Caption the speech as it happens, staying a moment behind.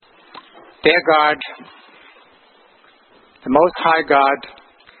their God, the Most High God,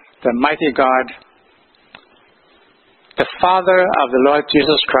 the mighty God, the Father of the Lord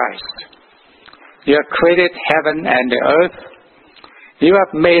Jesus Christ. You have created heaven and the earth. You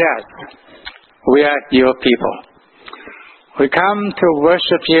have made us. We are your people. We come to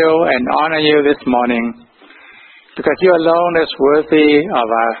worship you and honor you this morning because you alone is worthy of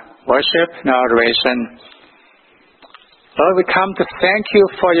our worship and adoration. Lord, we come to thank you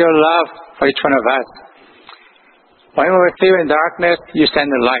for your love for each one of us. When we were still in darkness, you send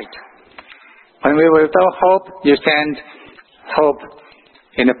the light. When we were without hope, you send hope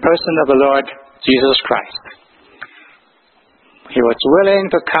in the person of the Lord Jesus Christ. He was willing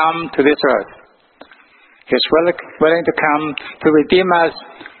to come to this earth. He was willing to come to redeem us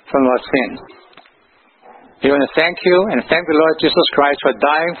from our sins. We want to thank you and thank the Lord Jesus Christ for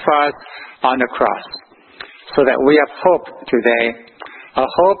dying for us on the cross so that we have hope today. Our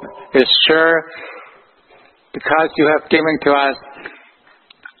hope is sure because you have given to us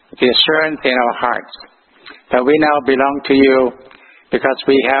the assurance in our hearts that we now belong to you because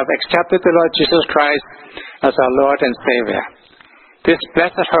we have accepted the Lord Jesus Christ as our Lord and Savior. This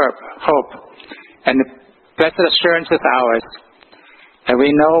blessed hope and the blessed assurance is ours, and we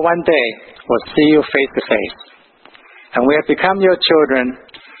know one day we'll see you face to face. And we have become your children,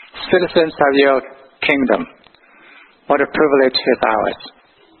 citizens of your kingdom. What a privilege is ours.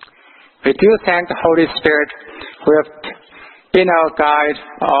 We do thank the Holy Spirit who has been our guide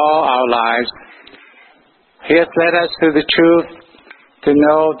all our lives. He has led us to the truth, to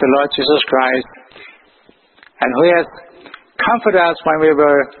know the Lord Jesus Christ, and who has comforted us when we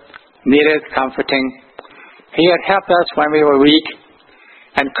were needed comforting. He had helped us when we were weak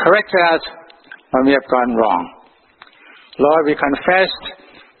and corrected us when we have gone wrong. Lord, we confess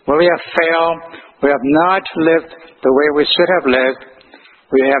where we have failed, we have not lived the way we should have lived,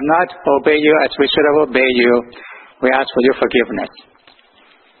 we have not obeyed you as we should have obeyed you. We ask for your forgiveness.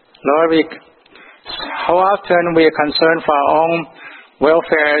 Lord, how often we are concerned for our own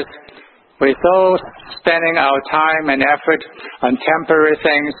welfares. We're so spending our time and effort on temporary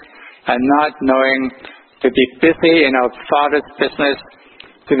things and not knowing to be busy in our Father's business,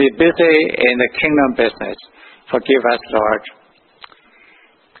 to be busy in the kingdom business. Forgive us, Lord.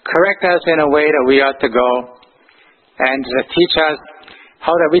 Correct us in a way that we ought to go and teach us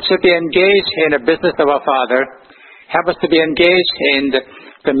how that we should be engaged in the business of our Father. Help us to be engaged in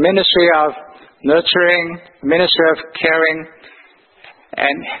the ministry of nurturing, ministry of caring,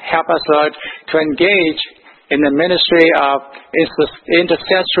 and help us, Lord, to engage in the ministry of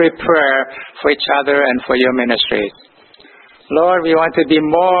intercessory prayer for each other and for your ministries. Lord, we want to be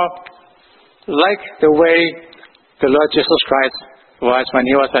more like the way the Lord Jesus Christ was when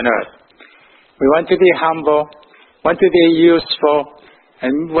he was on earth. We want to be humble, want to be useful,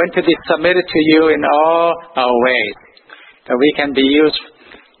 and want to be submitted to you in all our ways, that we can be used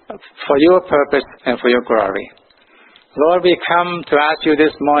for your purpose and for your glory. Lord, we come to ask you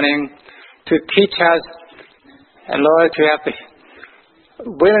this morning to teach us, and Lord, to have the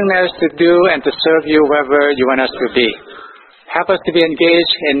willingness to do and to serve you wherever you want us to be. Help us to be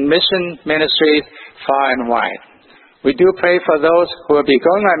engaged in mission ministries far and wide. We do pray for those who will be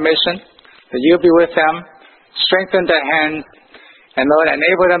going on mission, that you'll be with them, strengthen their hands, and Lord,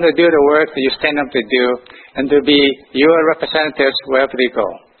 enable them to do the work that you send them to do, and to be your representatives wherever they go.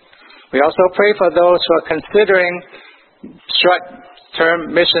 We also pray for those who are considering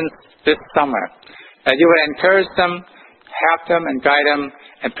short-term missions this summer, that you will encourage them, help them, and guide them,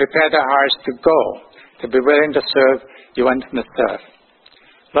 and prepare their hearts to go, to be willing to serve you want them to serve.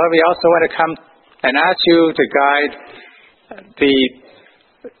 Lord, we also want to come and ask you to guide the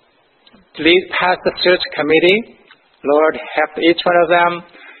lead pastor church committee. Lord, help each one of them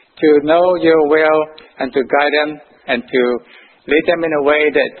to know your will and to guide them and to lead them in a way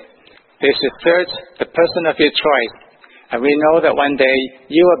that they should search the person of your choice. And we know that one day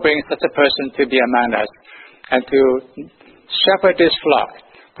you will bring such a person to be among us and to shepherd this flock,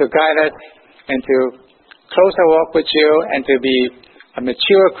 to guide us into closer walk with you and to be a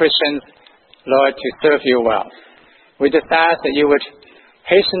mature Christian, Lord, to serve you well. We just ask that you would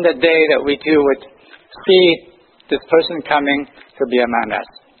hasten the day that we too would see this person coming to be among us.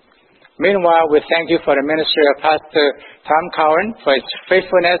 Meanwhile, we thank you for the ministry of Pastor Tom Cowan, for his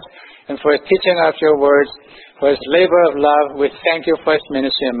faithfulness and for his teaching of your words, for his labor of love. We thank you for his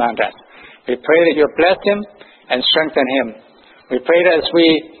ministry among us. We pray that you bless him and strengthen him. We pray that as we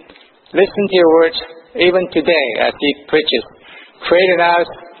listen to your words, even today as he preaches, create in us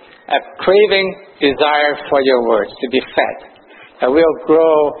a craving desire for your words to be fed, that we'll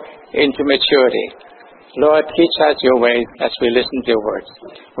grow into maturity. Lord, teach us your ways as we listen to your words.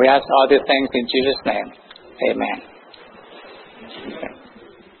 We ask all these things in Jesus' name. Amen.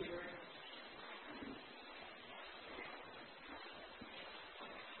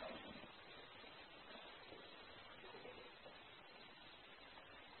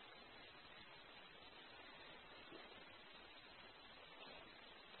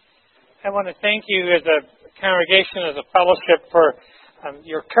 I want to thank you as a congregation, as a fellowship, for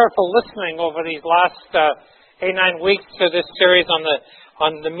your careful listening over these last 8-9 weeks to this series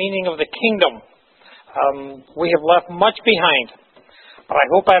on the meaning of the kingdom. We have left much behind, but I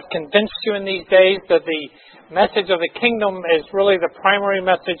hope I've convinced you in these days that the message of the kingdom is really the primary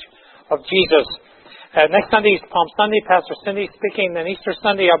message of Jesus. Next Sunday is Palm Sunday, Pastor Cindy speaking, then Easter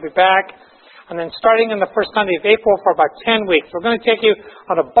Sunday I'll be back. And then starting in the first Sunday of April for about 10 weeks, we're going to take you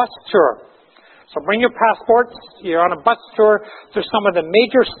on a bus tour. So bring your passports. You're on a bus tour through some of the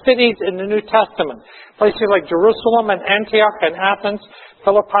major cities in the New Testament. Places like Jerusalem and Antioch and Athens,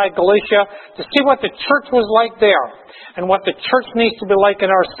 Philippi, Galatia, to see what the church was like there and what the church needs to be like in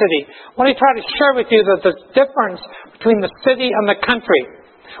our city. I want to try to share with you that the difference between the city and the country.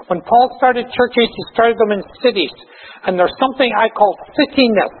 When Paul started churches, he started them in cities. And there's something I call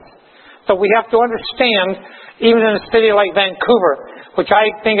cityness. So we have to understand, even in a city like Vancouver, which I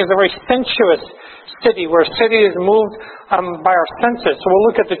think is a very sensuous city, where a city is moved by our senses. So we'll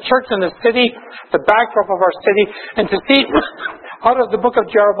look at the church in the city, the backdrop of our city, and to see out of the book of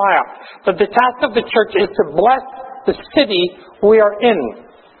Jeremiah that the task of the church is to bless the city we are in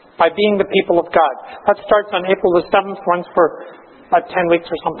by being the people of God. That starts on April the 7th, runs for about 10 weeks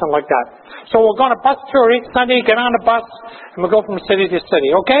or something like that. So we'll go on a bus tour each Sunday, get on a bus, and we'll go from city to city,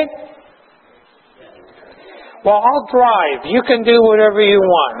 okay? Well, I'll drive. You can do whatever you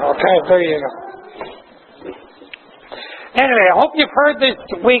want. Okay, there you go. Anyway, I hope you've heard this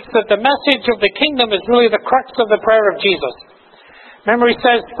week that the message of the kingdom is really the crux of the prayer of Jesus. Remember, he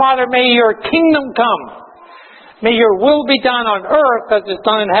says, Father, may your kingdom come. May your will be done on earth as it's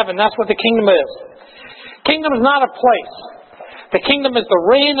done in heaven. That's what the kingdom is. Kingdom is not a place. The kingdom is the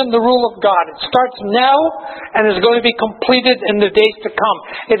reign and the rule of God. It starts now and is going to be completed in the days to come.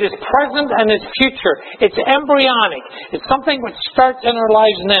 It is present and it's future. It's embryonic. It's something which starts in our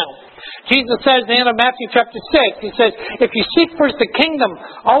lives now. Jesus says in the end of Matthew chapter 6, he says, if you seek first the kingdom,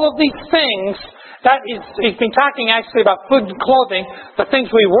 all of these things, he's been talking actually about food and clothing, the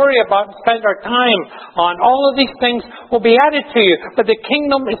things we worry about and spend our time on. All of these things will be added to you, but the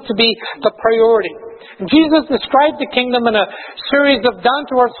kingdom is to be the priority. And Jesus described the kingdom in a series of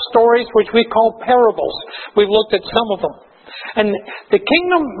down-to-earth stories which we call parables. We've looked at some of them. And the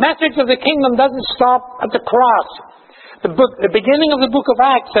kingdom message of the kingdom doesn't stop at the cross. The beginning of the book of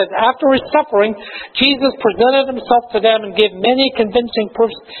Acts says, after his suffering, Jesus presented himself to them and gave many convincing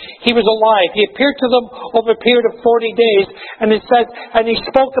proofs he was alive. He appeared to them over a period of 40 days, and it says, and he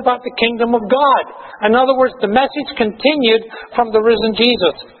spoke about the kingdom of God. In other words, the message continued from the risen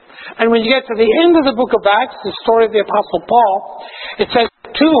Jesus. And when you get to the end of the book of Acts, the story of the Apostle Paul, it says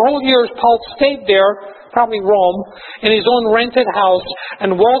 2 whole years Paul stayed there, probably Rome, in his own rented house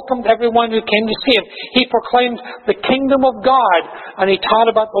and welcomed everyone who came to see him. He proclaimed the kingdom of God and he taught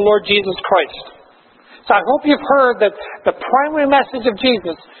about the Lord Jesus Christ. So I hope you've heard that the primary message of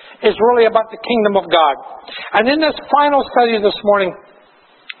Jesus is really about the kingdom of God. And in this final study this morning,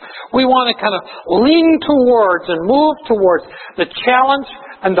 we want to kind of lean towards and move towards the challenge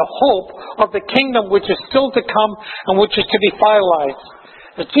and the hope of the kingdom which is still to come and which is to be finalized.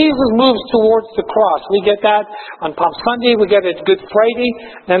 As Jesus moves towards the cross, we get that on Palm Sunday, we get it Good Friday,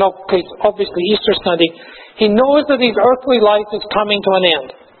 then obviously Easter Sunday. He knows that his earthly life is coming to an end.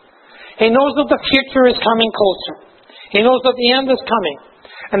 He knows that the future is coming closer. He knows that the end is coming.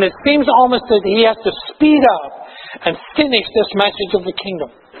 And it seems almost that he has to speed up and finish this message of the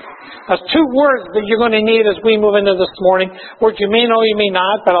kingdom. There's 2 words that you're going to need as we move into this morning. Words you may know, you may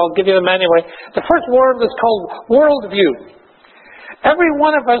not, but I'll give you them anyway. The first word is called worldview. Every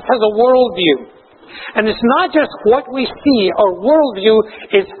one of us has a worldview. And it's not just what we see. Our worldview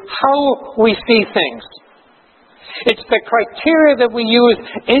is how we see things. It's the criteria that we use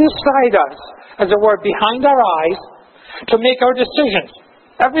inside us, as it were, behind our eyes, to make our decisions.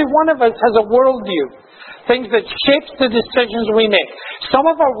 Every one of us has a worldview. Things that shapes the decisions we make. Some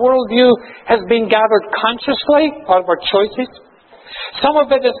of our worldview has been gathered consciously out of our choices. Some of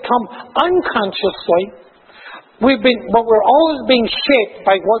it has come unconsciously. But we're always being shaped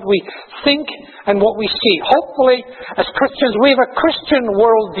by what we think and what we see. Hopefully, as Christians, we have a Christian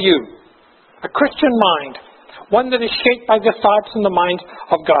worldview, a Christian mind, one that is shaped by the thoughts and the mind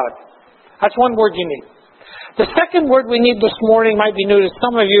of God. That's one word you need. The second word we need this morning, might be new to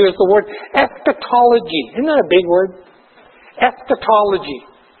some of you, is the word eschatology. Isn't that a big word? Eschatology.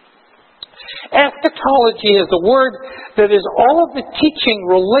 Eschatology is a word that is all of the teaching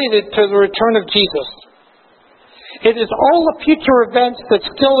related to the return of Jesus. It is all the future events that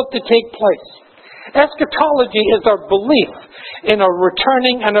still have to take place. Eschatology is our belief in a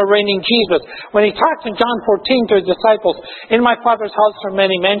returning and a reigning Jesus. When he talks in John 14 to his disciples, "In my Father's house are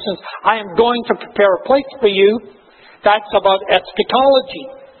many mansions. I am going to prepare a place for you." That's about eschatology.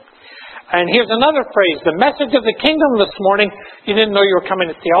 And here's another phrase. The message of the kingdom this morning, you didn't know you were coming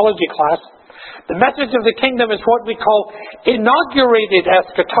to theology class. The message of the kingdom is what we call inaugurated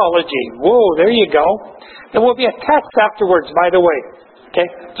eschatology. Whoa, there you go. There will be a test afterwards, by the way. Okay?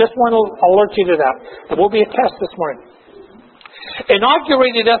 Just want to alert you to that. There will be a test this morning.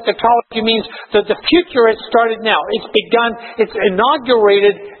 Inaugurated eschatology means that the future has started now. It's begun. It's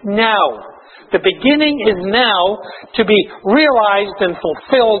inaugurated now. The beginning is now to be realized and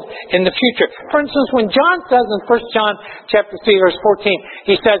fulfilled in the future. For instance, when John says in 1 John chapter 3, verse 14,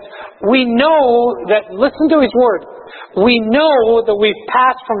 he says, we know that, listen to his word, we know that we've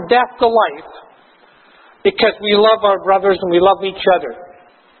passed from death to life because we love our brothers and we love each other.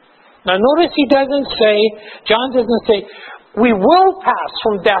 Now notice John doesn't say, we will pass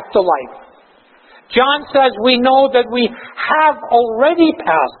from death to life. John says we know that we have already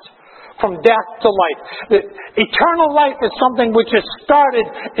passed from death to life. The eternal life is something which has started,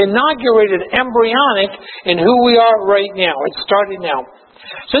 inaugurated, embryonic in who we are right now. It's started now.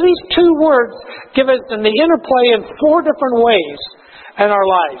 So these two words give us the interplay in four different ways in our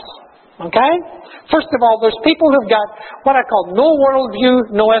lives. Okay? First of all, there's people who've got what I call no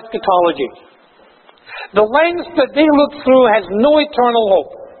worldview, no eschatology. The lens that they look through has no eternal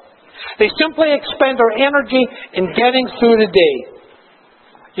hope. They simply expend their energy in getting through the day.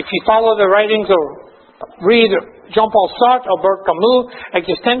 If you follow the writings or read Jean-Paul Sartre, Albert Camus,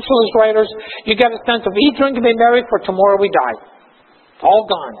 existentialist writers, you get a sense of eat, drink, and be merry, for tomorrow we die. All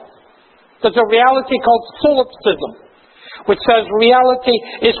gone. There's a reality called solipsism, which says reality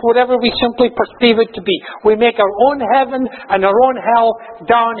is whatever we simply perceive it to be. We make our own heaven and our own hell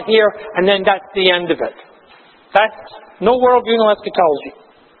down here, and then that's the end of it. That's no worldview, no eschatology.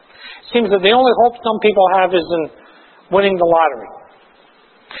 Seems that the only hope some people have is in winning the lottery.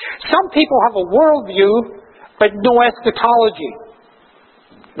 Some people have a worldview, but no eschatology.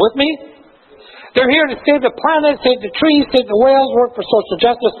 With me? They're here to save the planet, save the trees, save the whales, work for social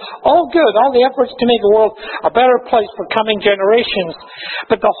justice. All good, all the efforts to make the world a better place for coming generations.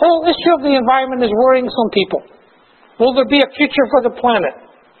 But the whole issue of the environment is worrying some people. Will there be a future for the planet?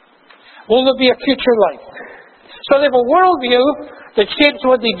 Will there be a future life? So they have a worldview that shapes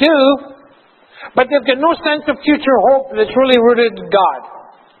what they do, but they've got no sense of future hope that's really rooted in God.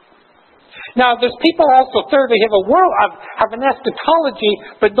 Now, there's people also, thirdly, have an eschatology,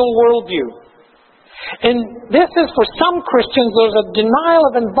 but no worldview. And this is, for some Christians, there's a denial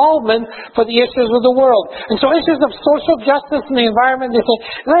of involvement for the issues of the world. And so issues of social justice and the environment, they say,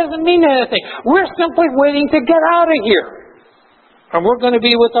 that doesn't mean anything. We're simply waiting to get out of here. And we're going to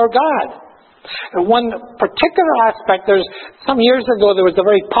be with our God. And one particular aspect, some years ago, there was a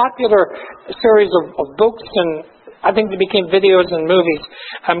very popular series of books, and I think they became videos and movies,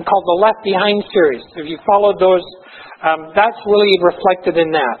 called the Left Behind series. If you followed those, that's really reflected in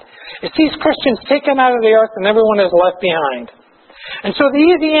that. It's these Christians taken out of the earth and everyone is left behind. And so the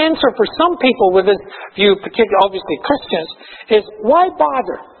easy answer for some people with this view, particularly obviously Christians, is why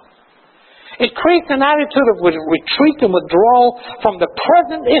bother? It creates an attitude of retreat and withdrawal from the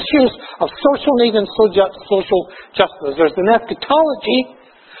present issues of social need and social justice. There's an eschatology,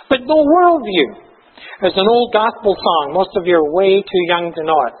 but no worldview. There's an old gospel song. Most of you are way too young to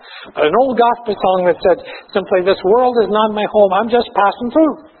know it. But an old gospel song that said simply, this world is not my home. I'm just passing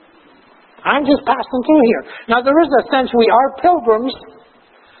through. I'm just passing through here. Now, there is a sense we are pilgrims,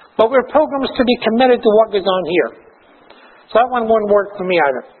 but we're pilgrims to be committed to what goes on here. So that one wouldn't work for me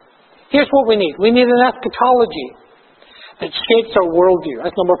either. Here's what we need. We need an eschatology that shapes our worldview.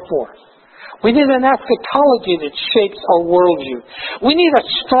 That's number 4. We need an eschatology that shapes our worldview. We need a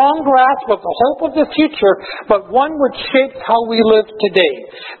strong grasp of the hope of the future, but one which shapes how we live today.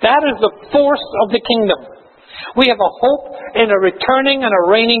 That is the force of the kingdom. We have a hope in a returning and a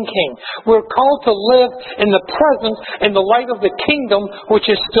reigning king. We're called to live in the present in the light of the kingdom which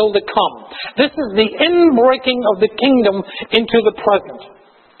is still to come. This is the inbreaking of the kingdom into the present.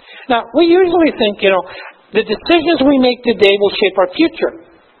 Now, we usually think, the decisions we make today will shape our future.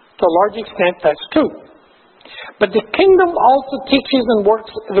 To a large extent, that's true. But the kingdom also teaches and works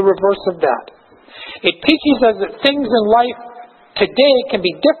the reverse of that. It teaches us that things in life today can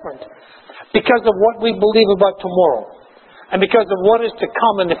be different, because of what we believe about tomorrow, and because of what is to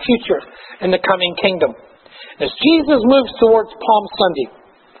come in the future, in the coming kingdom. As Jesus moves towards Palm Sunday,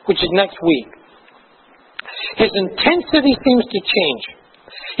 which is next week, his intensity seems to change.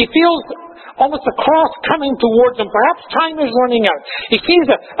 He feels almost a cross coming towards him. Perhaps time is running out. He sees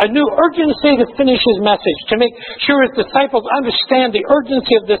a new urgency to finish his message, to make sure his disciples understand the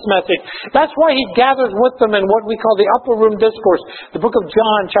urgency of this message. That's why he gathers with them in what we call the Upper Room Discourse, the book of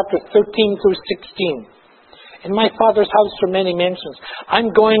John, chapters 13 through 16. In my Father's house are many mansions.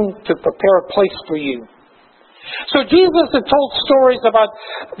 I'm going to prepare a place for you. So Jesus had told stories about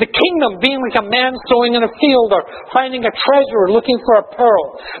the kingdom being like a man sowing in a field, or finding a treasure, or looking for a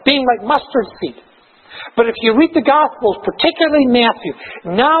pearl, being like mustard seed. But if you read the Gospels, particularly Matthew,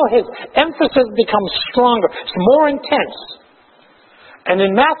 now his emphasis becomes stronger. It's more intense. And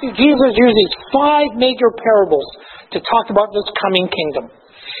in Matthew, Jesus uses 5 major parables to talk about this coming kingdom.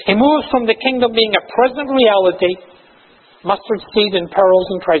 He moves from the kingdom being a present reality, mustard seed and pearls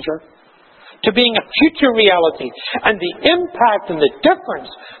and treasure, to being a future reality, and the impact and the difference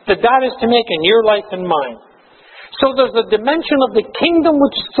that is to make in your life and mine. So there's a dimension of the kingdom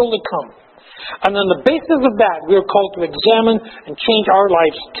which is still to come. And on the basis of that, we are called to examine and change our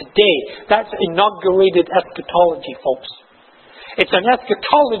lives today. That's inaugurated eschatology, folks. It's an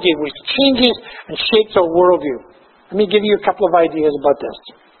eschatology which changes and shapes our worldview. Let me give you a couple of ideas about this.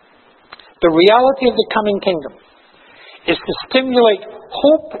 The reality of the coming kingdom is to stimulate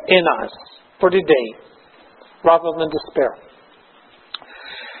hope in us for today, rather than despair.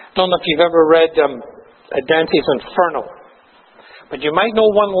 Don't know if you've ever read Dante's Inferno, but you might know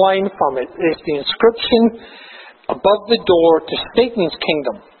one line from it. It's the inscription above the door to Satan's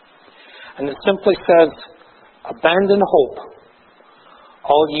kingdom, and it simply says, "Abandon hope,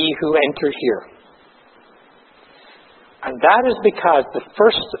 all ye who enter here." And that is because the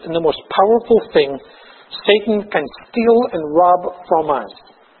first and the most powerful thing Satan can steal and rob from us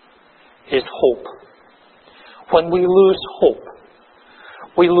is hope. When we lose hope,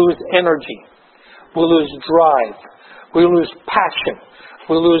 we lose energy, we lose drive, we lose passion,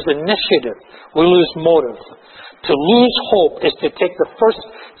 we lose initiative, we lose motive. To lose hope is to take the first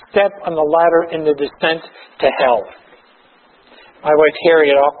step on the ladder in the descent to hell. My wife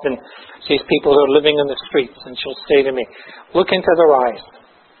Harriet often sees people who are living in the streets, and she'll say to me, "Look into their eyes.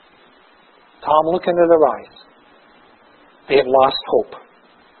 Tom, look into their eyes. They have lost hope.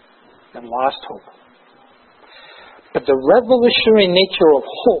 And lost hope." But the revolutionary nature of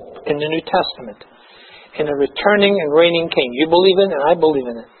hope in the New Testament, in a returning and reigning King, you believe in it and I believe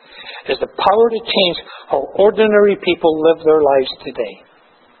in it, is the power to change how ordinary people live their lives today.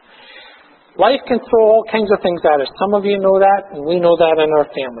 Life can throw all kinds of things at us. Some of you know that, and we know that in our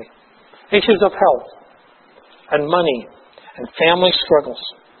family. Issues of health, and money, and family struggles.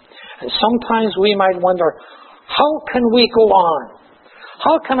 And sometimes we might wonder, how can we go on?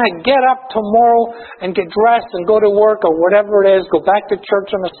 How can I get up tomorrow and get dressed and go to work or whatever it is, go back to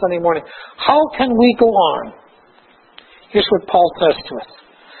church on a Sunday morning? How can we go on? Here's what Paul says to us.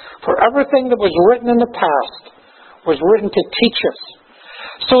 For everything that was written in the past was written to teach us,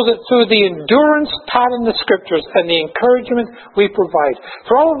 so that through the endurance taught in the Scriptures and the encouragement we provide,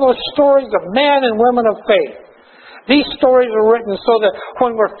 for all of those stories of men and women of faith, these stories are written so that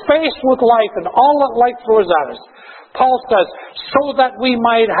when we're faced with life and all that life throws at us, Paul says, so that we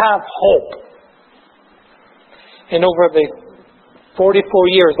might have hope. And over the 44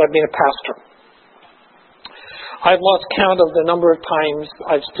 years I've been a pastor, I've lost count of the number of times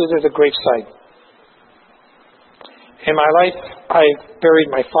I've stood at a graveside. In my life, I've buried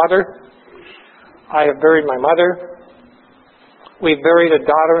my father. I have buried my mother. We've buried a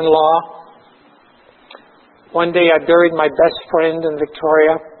daughter-in-law. One day I buried my best friend in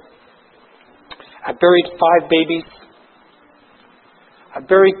Victoria. I buried 5 babies. I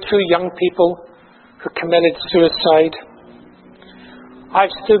buried 2 young people who committed suicide.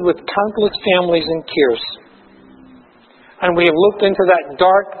 I've stood with countless families in tears. And we have looked into that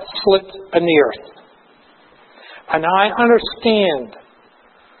dark slit in the earth. And I understand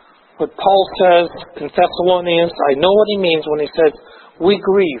what Paul says in Thessalonians. I know what he means when he says, we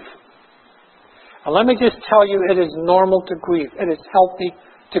grieve. And let me just tell you, it is normal to grieve. It is healthy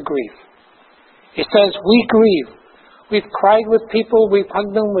to grieve. He says, we grieve. We've cried with people. We've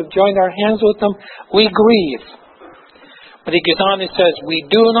hugged them. We've joined our hands with them. We grieve. But he goes on and says, we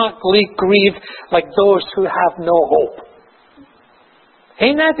do not grieve like those who have no hope.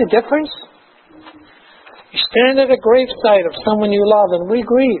 Ain't that the difference? You stand at a graveside of someone you love and we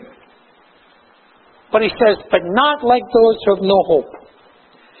grieve. But he says, but not like those who have no hope.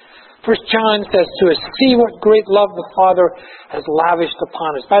 First John says to us, see what great love the Father has lavished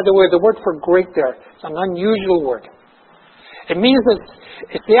upon us. By the way, the word for great there is an unusual word. It means that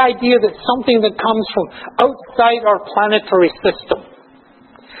it's the idea that something that comes from outside our planetary system.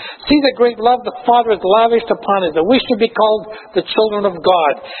 See the great love the Father has lavished upon us, that we should be called the children of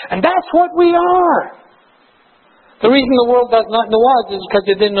God. And that's what we are. The reason the world does not know us is because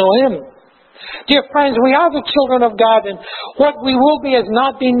they didn't know Him. Dear friends, we are the children of God, and what we will be has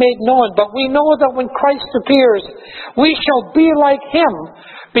not been made known. But we know that when Christ appears, we shall be like Him,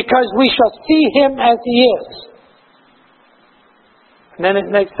 because we shall see Him as He is. And then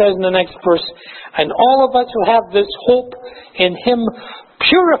it says in the next verse, and all of us who have this hope in Him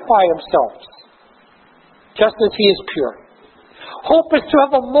purify themselves, just as He is pure. Hope is to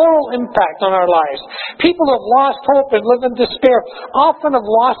have a moral impact on our lives. People who have lost hope and live in despair often have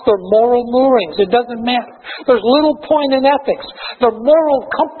lost their moral moorings. It doesn't matter. There's little point in ethics. Their moral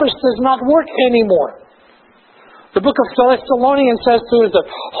compass does not work anymore. The book of Thessalonians says to us that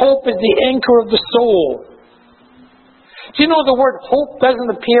hope is the anchor of the soul. Do you know the word hope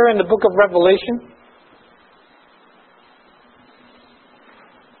doesn't appear in the book of Revelation?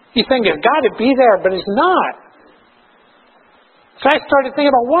 You think it's got to be there, but it's not. So I started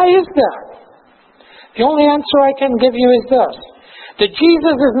thinking about, why is that? The only answer I can give you is this. That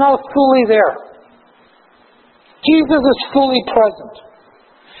Jesus is now fully there. Jesus is fully present.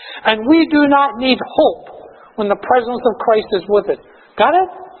 And we do not need hope when the presence of Christ is with us. Got it?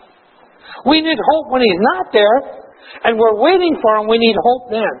 We need hope when He's not there. And we're waiting for Him. We need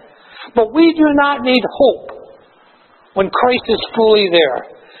hope then. But we do not need hope when Christ is fully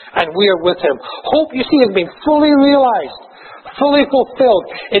there and we are with Him. Hope, you see, has been fully realized, fully fulfilled.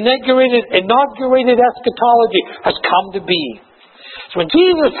 Inaugurated eschatology has come to be. So when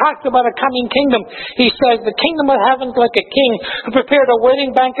Jesus talked about a coming kingdom, He says, the kingdom of heaven is like a king who prepared a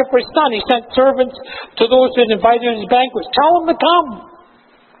wedding banquet for his son. He sent servants to those who had invited his banquets. Tell them to come.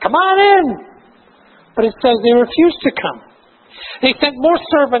 Come on in. But it says they refused to come. He sent more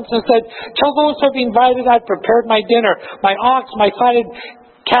servants and said, tell those who have been invited, I've prepared my dinner. My ox, my fatted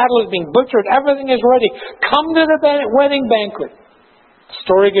cattle is being butchered. Everything is ready. Come to the wedding banquet. The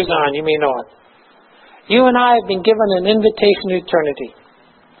story goes on. You may know it. You and I have been given an invitation to eternity.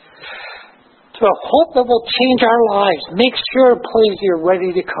 To a hope that will change our lives. Make sure, please, you're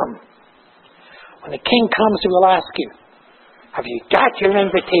ready to come. When the King comes, He will ask you, have you got your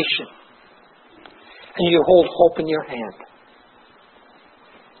invitation? And you hold hope in your hand.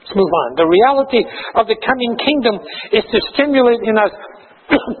 Let's move on. The reality of the coming kingdom is to stimulate in us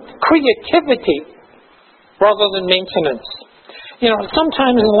creativity rather than maintenance. You know,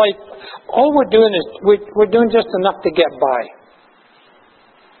 sometimes in life, all we're doing is we're doing just enough to get by.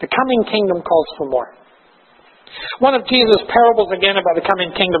 The coming kingdom calls for more. One of Jesus' parables again about the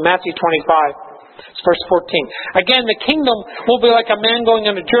coming kingdom, Matthew 25. It's verse 14. Again, the kingdom will be like a man going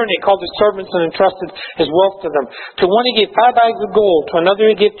on a journey, called his servants and entrusted his wealth to them. To one he gave 5 bags of gold, to another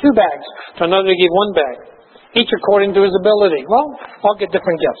he gave 2 bags, to another he gave 1 bag, each according to his ability. Well, all get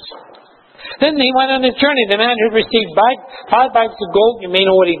different gifts. Then he went on his journey. The man who received 5 bags of gold, you may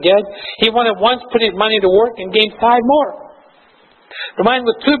know what he did. He went at once, put his money to work, and gained 5 more. The man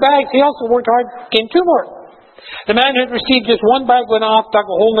with 2 bags, he also worked hard, gained 2 more. The man who had received just 1 bag went off, dug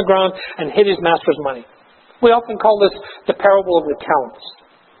a hole in the ground, and hid his master's money. We often call this the parable of the talents.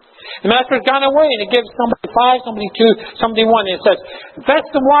 The master had gone away, and he gives somebody 5, somebody 2, somebody 1. And it says, invest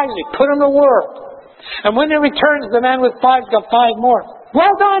them wisely, put them to work. And when he returns, the man with 5's got 5 more.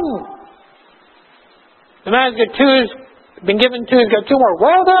 Well done! The man who's got 2's been given 2, he's got 2 more.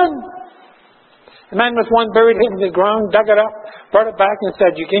 Well done! The man with 1 buried it in the ground, dug it up, brought it back, and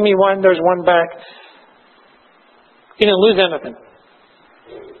said, you give me 1, there's 1 back. He didn't lose anything.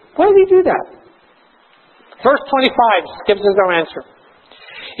 Why did he do that? Verse 25 gives us our answer.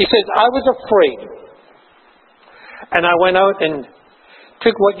 He says, I was afraid, and I went out and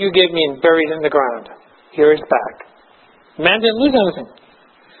took what you gave me and buried it in the ground. Here it's back. The man didn't lose anything.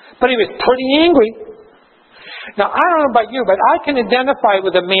 But he was pretty angry. Now, I don't know about you, but I can identify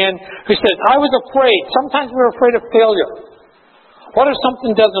with a man who says, I was afraid. Sometimes we're afraid of failure. What if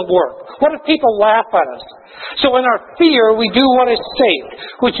something doesn't work? What if people laugh at us? So in our fear, we do what is safe,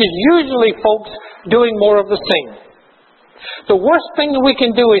 which is usually, folks, doing more of the same. The worst thing that we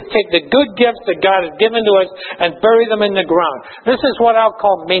can do is take the good gifts that God has given to us and bury them in the ground. This is what I'll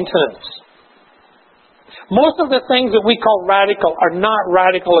call maintenance. Most of the things that we call radical are not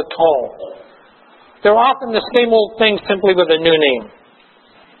radical at all. They're often the same old thing, simply with a new name.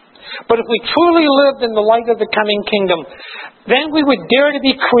 But if we truly lived in the light of the coming kingdom, then we would dare to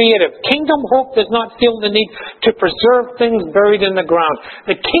be creative. Kingdom hope does not feel the need to preserve things buried in the ground.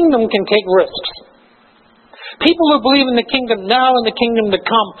 The kingdom can take risks. People who believe in the kingdom now and the kingdom to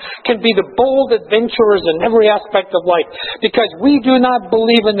come can be the bold adventurers in every aspect of life, because we do not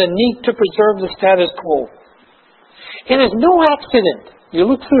believe in the need to preserve the status quo. It is no accident, you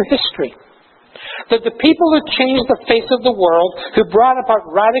look through history, that the people who changed the face of the world, who brought about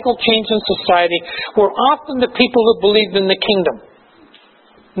radical change in society, were often the people who believed in the kingdom.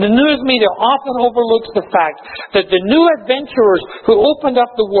 The news media often overlooks the fact that the new adventurers who opened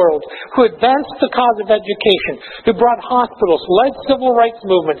up the world, who advanced the cause of education, who brought hospitals, led civil rights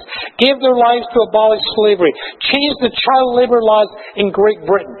movements, gave their lives to abolish slavery, changed the child labor laws in Great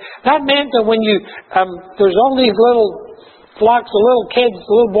Britain. That meant that when there's all these little flocks of little kids,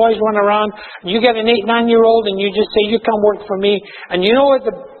 little boys run around, and you get an 8, 9-year-old and you just say, you come work for me. And you know what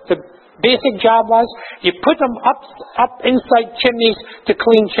the basic job was? You put them up inside chimneys to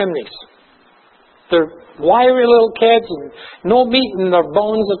clean chimneys. They're wiry little kids and no meat in their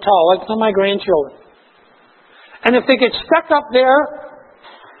bones at all. Like some of my grandchildren. And if they get stuck up there,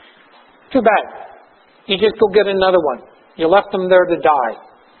 too bad. You just go get another one. You left them there to die.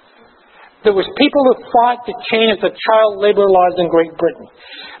 There was people who fought to change the child labor laws in Great Britain.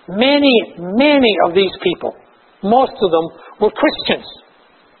 Many of these people, most of them, were Christians.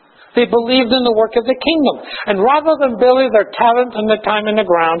 They believed in the work of the kingdom. And rather than bury their talent and their time in the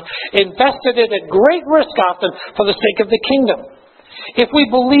ground, invested it at great risk often for the sake of the kingdom. If we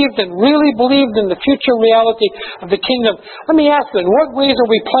believed and really believed in the future reality of the kingdom, let me ask you, in what ways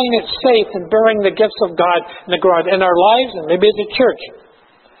are we playing it safe and burying the gifts of God in the ground in our lives and maybe as a church?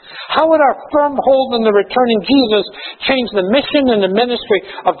 How would our firm hold in the returning Jesus change the mission and the ministry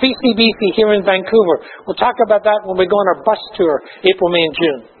of VCBC here in Vancouver? We'll talk about that when we go on our bus tour, April, May, and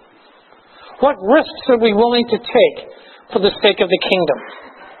June. What risks are we willing to take for the sake of the kingdom?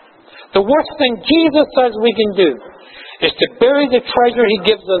 The worst thing Jesus says we can do is to bury the treasure he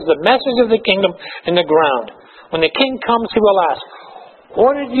gives us, the message of the kingdom, in the ground. When the king comes, he will ask,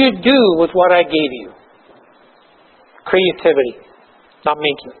 what did you do with what I gave you? Creativity, not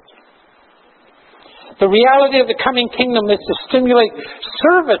maintenance. The reality of the coming kingdom is to stimulate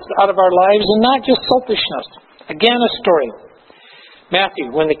service out of our lives and not just selfishness. Again, a story.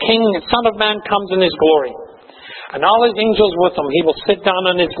 Matthew, when the Son of Man comes in his glory, and all his angels with him, he will sit down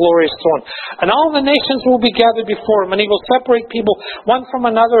on his glorious throne. And all the nations will be gathered before him, and he will separate people one from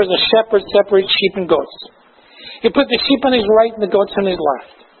another as a shepherd separates sheep and goats. He'll put the sheep on his right and the goats on his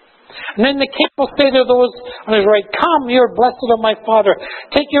left. And then the king will say to those on his right, come, you are blessed of my Father.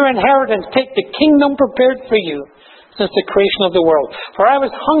 Take your inheritance, take the kingdom prepared for you since the creation of the world. For I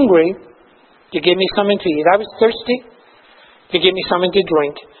was hungry, you gave me something to eat. I was thirsty, you gave me something to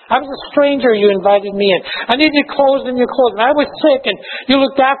drink. I was a stranger, you invited me in. I needed clothes and you clothed me. I was sick and you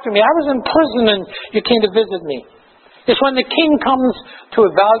looked after me. I was in prison and you came to visit me. It's when the king comes to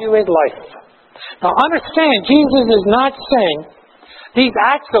evaluate life. Now understand, Jesus is not saying these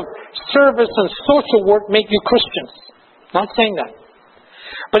acts of service and social work make you Christians. Not saying that.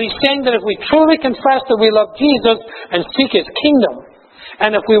 But he's saying that if we truly confess that we love Jesus and seek his kingdom,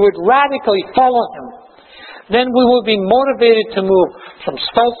 and if we would radically follow him, then we will be motivated to move from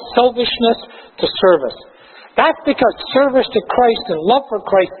selfishness to service. That's because service to Christ and love for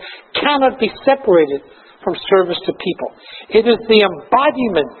Christ cannot be separated from service to people. It is the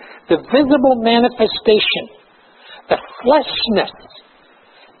embodiment, the visible manifestation, the fleshness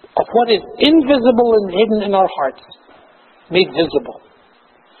of what is invisible and hidden in our hearts, made visible.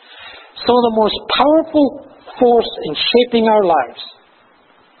 So the most powerful force in shaping our lives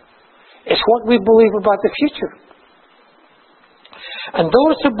is what we believe about the future. And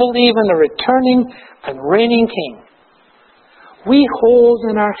those who believe in the returning and reigning King, we hold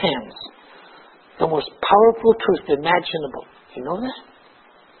in our hands the most powerful truth imaginable. You know that?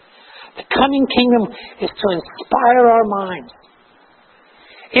 The coming kingdom is to inspire our minds.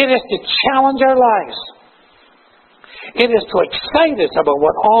 It is to challenge our lives. It is to excite us about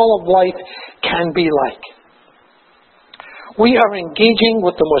what all of life can be like. We are engaging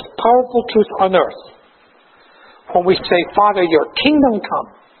with the most powerful truth on earth when we say, Father, your kingdom come.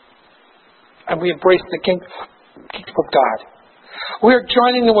 And we embrace the kingdom of God. We are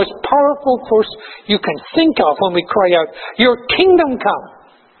joining the most powerful force you can think of when we cry out, your kingdom come.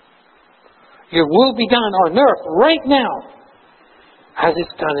 Your will be done on earth right now as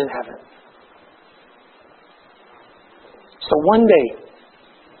it's done in heaven. So one day,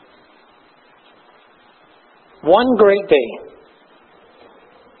 one great day,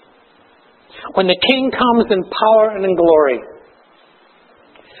 when the King comes in power and in glory,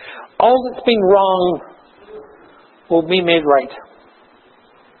 All that's been wrong will be made right.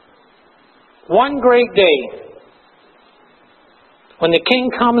 One great day, when the King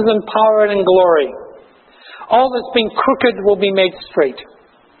comes in power and in glory, all that's been crooked will be made straight.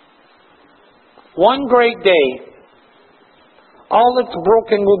 One great day, all that's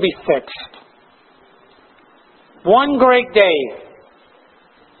broken will be fixed. One great day,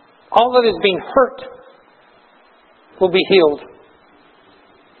 all that has been hurt will be healed.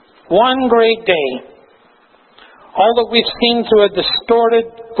 One great day, all that we've seen through a distorted,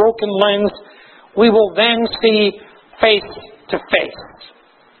 broken lens, we will then see face to face.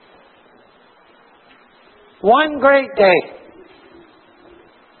 One great day,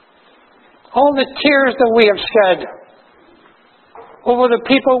 all the tears that we have shed over the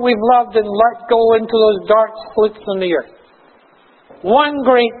people we've loved and let go into those dark slits in the earth. One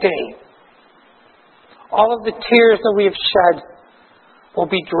great day, all of the tears that we have shed will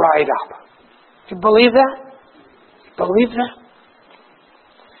be dried up. Do you believe that? Believe that?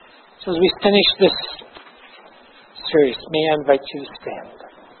 So as we finish this series, may I invite you to stand.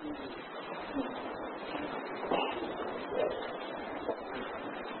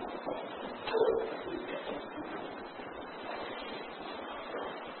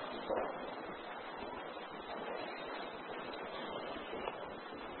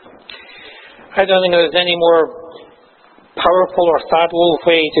 I don't think there's any more powerful or thoughtful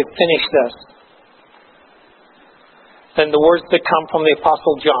way to finish this than the words that come from the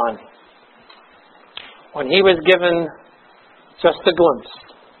Apostle John when he was given just a glimpse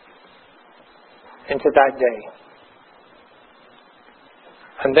into that day.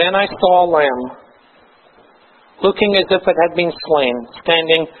 And then I saw a lamb looking as if it had been slain,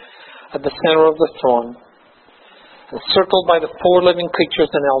 standing at the center of the throne, encircled by the 4 living creatures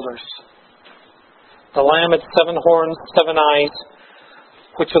and elders. The Lamb had 7 horns, 7 eyes,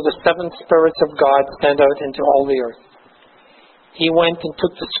 which are the 7 spirits of God sent out into all the earth. He went and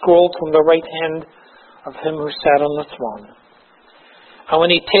took the scroll from the right hand of him who sat on the throne. And when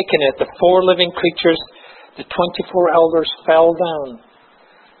he'd taken it, the 4 living creatures, the 24 elders, fell down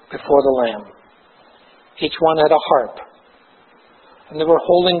before the Lamb. Each one had a harp, and they were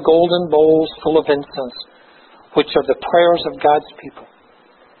holding golden bowls full of incense, which are the prayers of God's people.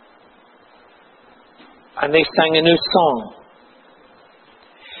 And they sang a new song.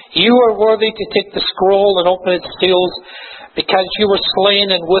 You are worthy to take the scroll and open its seals, because you were slain,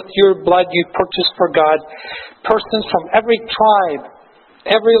 and with your blood you purchased for God persons from every tribe,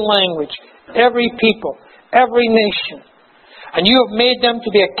 every language, every people, every nation. And you have made them to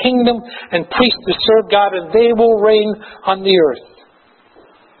be a kingdom and priests to serve God, and they will reign on the earth.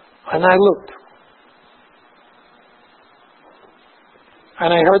 And I looked,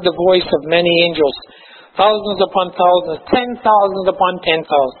 and I heard the voice of many angels, thousands upon thousands, 10,000 upon 10,000.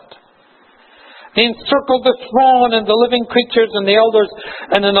 They encircled the throne and the living creatures and the elders,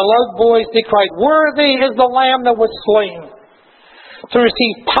 and in a loud voice they cried, "Worthy is the Lamb that was slain, to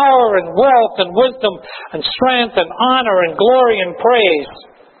receive power and wealth and wisdom and strength and honor and glory and praise."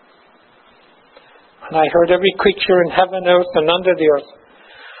 And I heard every creature in heaven, earth, and under the earth,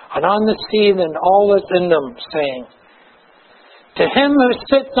 and on the sea and all that's in them, saying, "To him who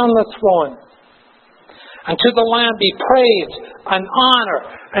sits on the throne, and to the Lamb be praise and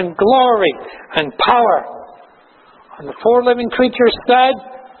honor and glory and power." And the 4 living creatures said,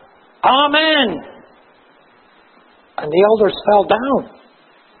 "Amen." And the elders fell down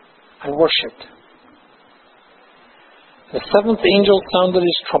and worshipped. The 7th angel sounded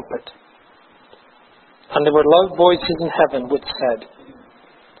his trumpet, and there were loud voices in heaven which said,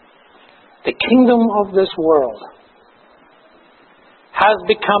 "The kingdom of this world has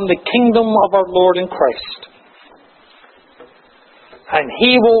become the kingdom of our Lord and Christ, and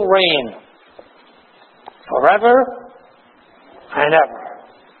he will reign forever and ever."